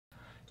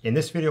In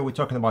this video, we're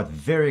talking about a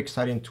very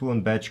exciting tool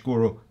in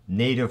BatchGuru,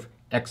 Native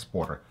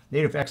Exporter.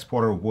 Native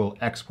Exporter will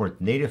export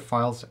native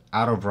files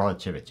out of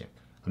relativity.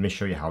 Let me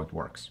show you how it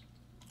works.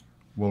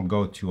 We'll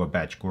go to a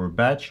BatchGuru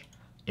batch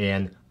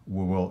and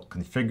we will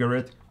configure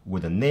it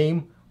with a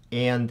name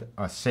and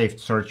a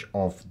saved search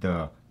of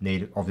the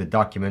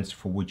documents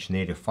for which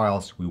native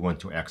files we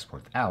want to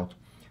export out.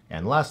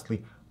 And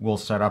lastly, we'll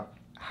set up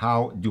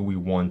how do we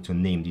want to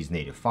name these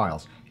native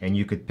files. And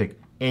you could pick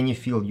any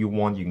field you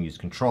want. You can use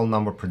control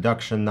number,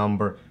 production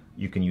number,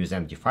 you can use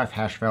MD5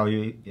 hash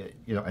value.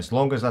 As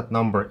long as that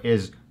number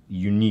is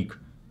unique,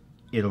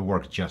 it'll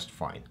work just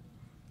fine.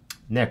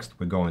 Next,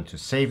 we're going to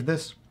save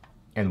this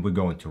and we're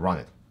going to run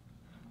it.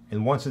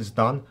 And once it's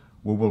done,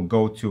 we will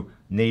go to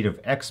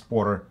Native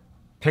Exporter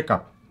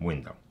pickup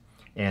window.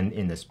 And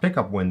in this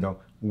pickup window,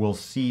 we'll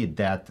see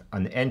that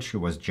an entry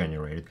was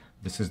generated.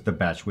 This is the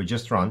batch we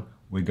just run.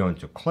 We're going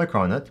to click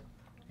on it.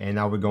 And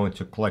now we're going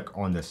to click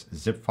on this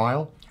zip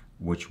file,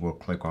 which we'll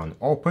click on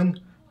open.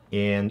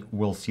 And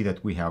we'll see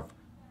that we have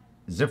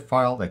a zip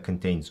file that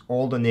contains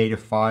all the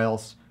native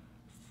files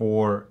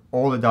for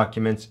all the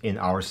documents in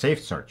our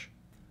saved search.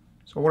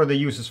 So what are the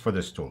uses for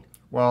this tool?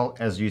 Well,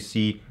 as you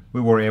see,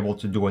 we were able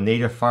to do a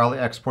native file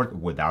export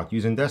without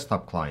using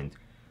desktop client.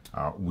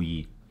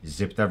 We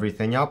zipped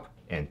everything up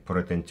and put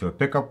it into a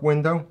pickup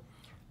window.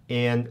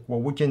 And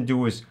what we can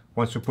do is,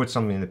 once we put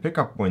something in the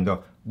pickup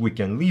window, we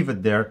can leave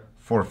it there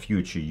for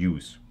future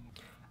use.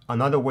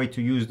 Another way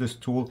to use this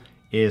tool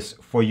is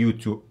for you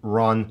to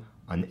run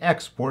an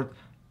export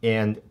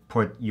and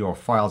put your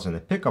files in the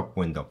pickup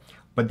window.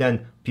 But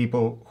then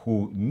people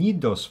who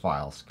need those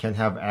files can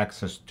have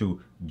access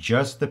to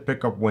just the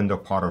pickup window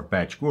part of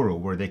BatchGuru,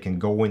 where they can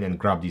go in and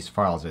grab these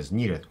files as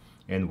needed.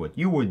 And what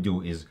you would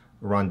do is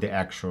run the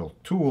actual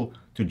tool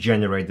to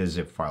generate the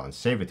zip file and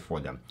save it for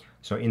them.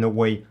 So in a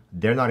way,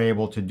 they're not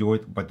able to do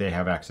it, but they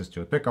have access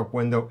to a pickup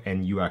window,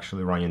 and you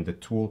actually run in the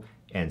tool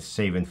and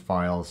saving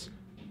files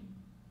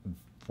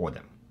for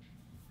them.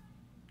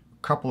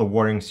 Couple of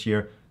warnings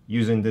here.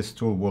 Using this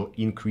tool will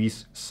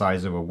increase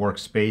size of a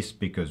workspace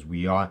because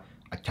we are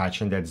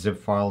attaching that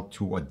zip file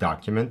to a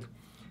document.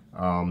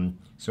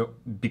 So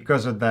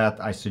because of that,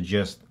 I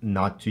suggest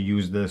not to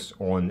use this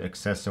on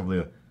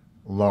excessively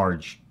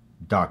large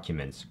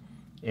documents.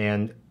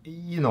 And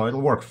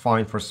it'll work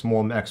fine for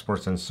small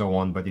exports and so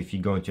on, but if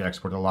you're going to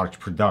export a large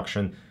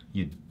production,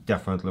 you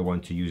definitely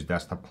want to use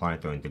desktop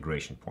client or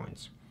integration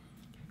points.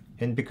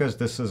 And because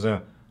this is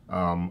a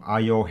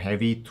IO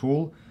heavy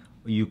tool,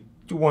 you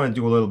do want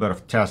to do a little bit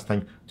of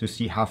testing to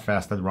see how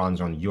fast it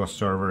runs on your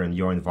server and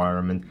your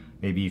environment.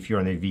 Maybe if you're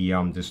on a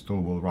VM, this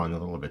tool will run a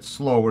little bit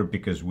slower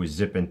because we're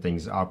zipping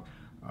things up.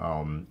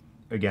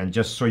 Again,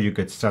 just so you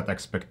could set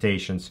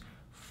expectations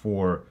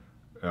for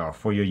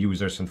your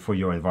users and for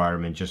your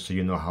environment, just so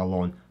you know how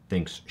long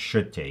things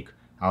should take.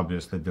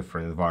 Obviously,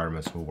 different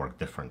environments will work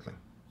differently.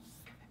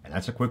 And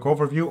that's a quick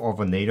overview of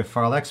a native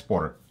file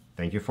exporter.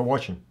 Thank you for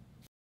watching.